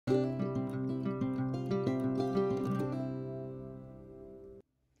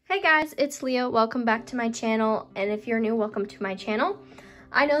Hey guys, it's Leah. Welcome back to my channel, and if you're new, welcome to my channel.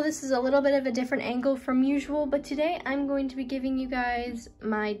 I know this is a little bit of a different angle from usual, but today I'm going to be giving you guys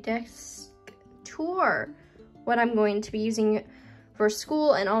my desk tour, what I'm going to be using for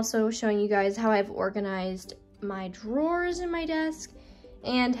school, and also showing you guys how I've organized my drawers in my desk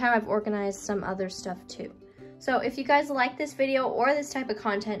and how I've organized some other stuff too. So if you guys like this video or this type of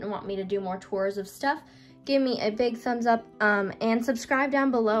content and want me to do more tours of stuff, give me a big thumbs up and subscribe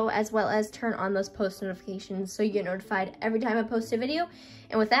down below, as well as turn on those post notifications so you get notified every time I post a video.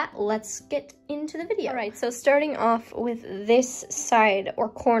 And with that, let's get into the video. All right, so starting off with this side or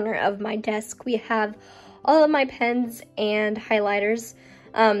corner of my desk, we have all of my pens and highlighters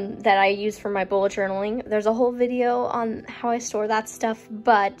that I use for my bullet journaling. There's a whole video on how I store that stuff,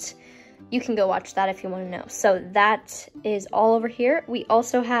 but you can go watch that if you want to know. So that is all over here. We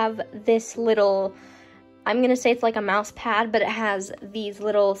also have this little, I'm gonna say it's like a mouse pad, but it has these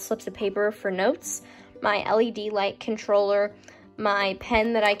little slips of paper for notes, my LED light controller, my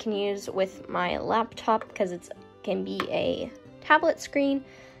pen that I can use with my laptop because it can be a tablet screen,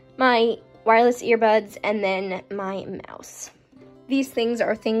 my wireless earbuds, and then my mouse. These things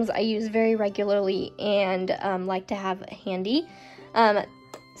are things I use very regularly and like to have handy.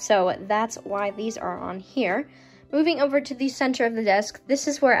 So that's why these are on here. Moving over to the center of the desk, this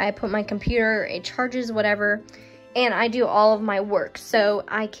is where I put my computer, it charges, whatever, and I do all of my work. So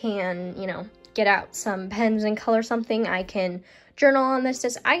I can, you know, get out some pens and color something. I can journal on this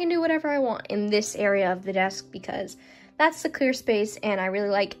desk. I can do whatever I want in this area of the desk because that's the clear space, and I really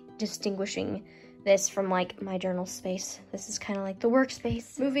like distinguishing this from like my journal space. This is kind of like the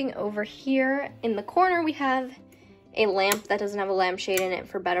workspace. Moving over here in the corner, we have a lamp that doesn't have a lampshade in it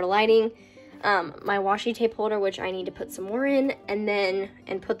for better lighting. My washi tape holder, which I need to put some more in,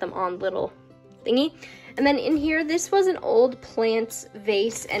 and put them on little thingy. And then in here, this was an old plant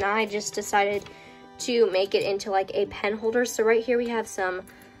vase, and I just decided to make it into like a pen holder. So right here we have some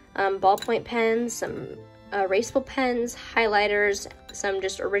ballpoint pens, some erasable pens, highlighters, some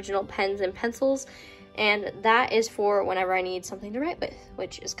just original pens and pencils, and that is for whenever I need something to write with,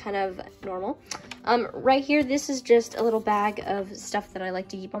 which is kind of normal. Right here, this is just a little bag of stuff that I like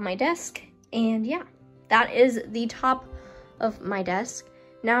to keep on my desk. And yeah, that is the top of my desk.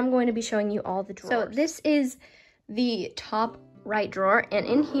 Now I'm going to be showing you all the drawers. So this is the top right drawer, and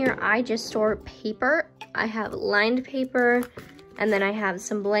in here I just store paper. I have lined paper, and then I have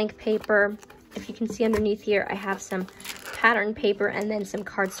some blank paper. If you can see underneath here, I have some pattern paper and then some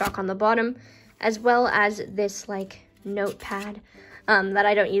cardstock on the bottom, as well as this like notepad that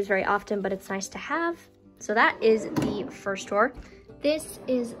I don't use very often, but it's nice to have. So that is the first drawer. This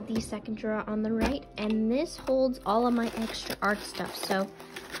is the second drawer on the right, and this holds all of my extra art stuff. So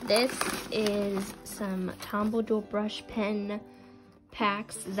this is some Tombow dual brush pen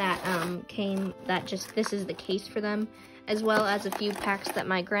packs that this is the case for them, as well as a few packs that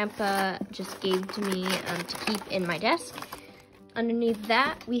my grandpa just gave to me to keep in my desk. Underneath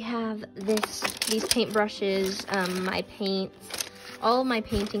that, we have these paint brushes, my paints, all of my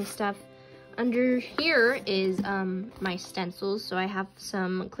painting stuff. Under here is my stencils, so I have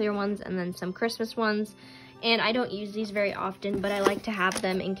some clear ones and then some Christmas ones, and I don't use these very often, but I like to have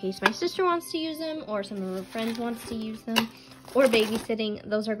them in case my sister wants to use them or some of her friends wants to use them, or babysitting.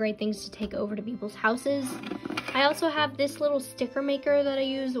 Those are great things to take over to people's houses. I also have this little sticker maker that I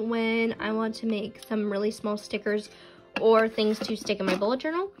use when I want to make some really small stickers or things to stick in my bullet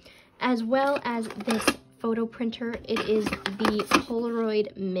journal, as well as this photo printer. It is the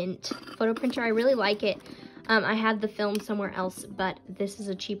Polaroid Mint photo printer. I really like it. I have the film somewhere else, but this is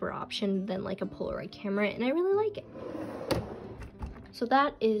a cheaper option than like a Polaroid camera, and I really like it. So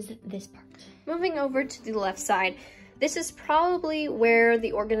that is this part. Moving over to the left side, this is probably where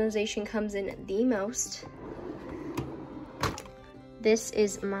the organization comes in the most. This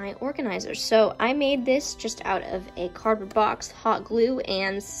is my organizer. So I made this just out of a cardboard box, hot glue,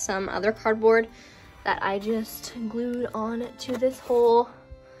 and some other cardboard that I just glued on to this whole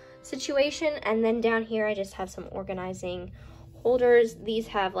situation. And then down here, I just have some organizing holders. These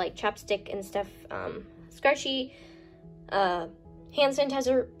have like chapstick and stuff, scratchy, hand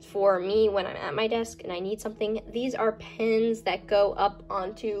sanitizer for me when I'm at my desk and I need something. These are pins that go up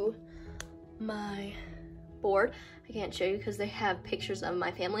onto my board. I can't show you because they have pictures of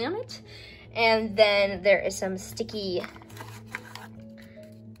my family on it. And then there is some sticky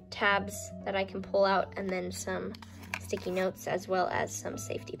tabs that I can pull out, and then some sticky notes, as well as some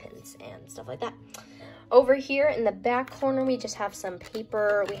safety pins and stuff like that. Over here in the back corner, we just have some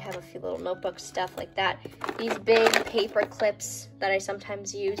paper. We have a few little notebook stuff like that. These big paper clips that I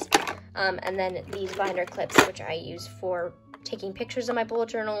sometimes use, and then these binder clips, which I use for taking pictures of my bullet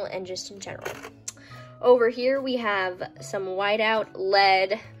journal and just in general. Over here we have some whiteout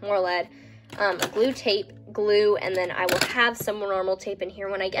lead, more lead, glue tape, glue, and then I will have some normal tape in here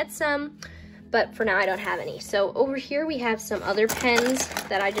when I get some, but for now I don't have any. So over here we have some other pens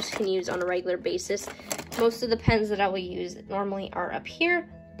that I just can use on a regular basis. Most of the pens that I will use normally are up here,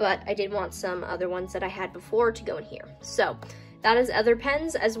 but I did want some other ones that I had before to go in here. So that is other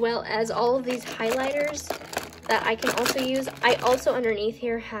pens, as well as all of these highlighters that I can also use. I also underneath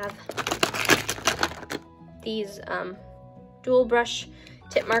here have these dual brush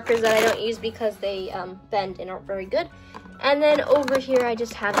tip markers that I don't use because they bend and aren't very good. And then over here I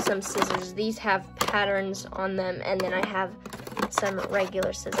just have some scissors. These have patterns on them, and then I have some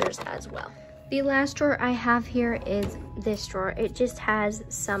regular scissors as well. The last drawer I have here is this drawer. It just has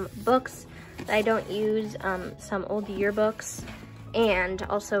some books that I don't use, some old yearbooks, and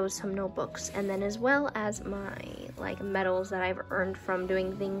also some notebooks, and then as well as my medals that I've earned from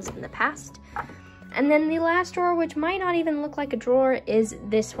doing things in the past. And then the last drawer, which might not even look like a drawer, is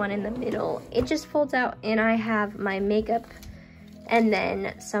this one in the middle. It just folds out, and I have my makeup and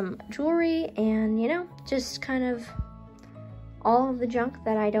then some jewelry and, you know, just kind of all of the junk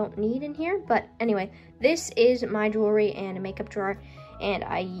that I don't need in here. But anyway, this is my jewelry and makeup drawer, and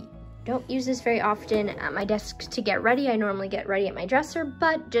I don't use this very often at my desk to get ready. I normally get ready at my dresser,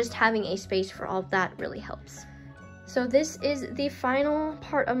 but just having a space for all of that really helps. So this is the final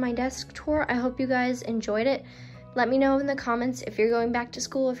part of my desk tour. I hope you guys enjoyed it. Let me know in the comments if you're going back to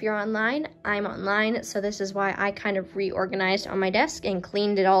school, if you're online. I'm online, so this is why I kind of reorganized on my desk and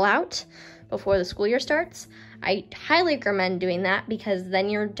cleaned it all out before the school year starts. I highly recommend doing that because then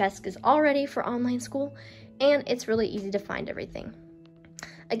your desk is all ready for online school, and it's really easy to find everything.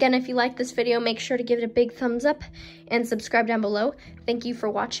 Again, if you like this video, make sure to give it a big thumbs up and subscribe down below. Thank you for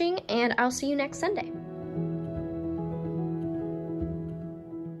watching, and I'll see you next Sunday.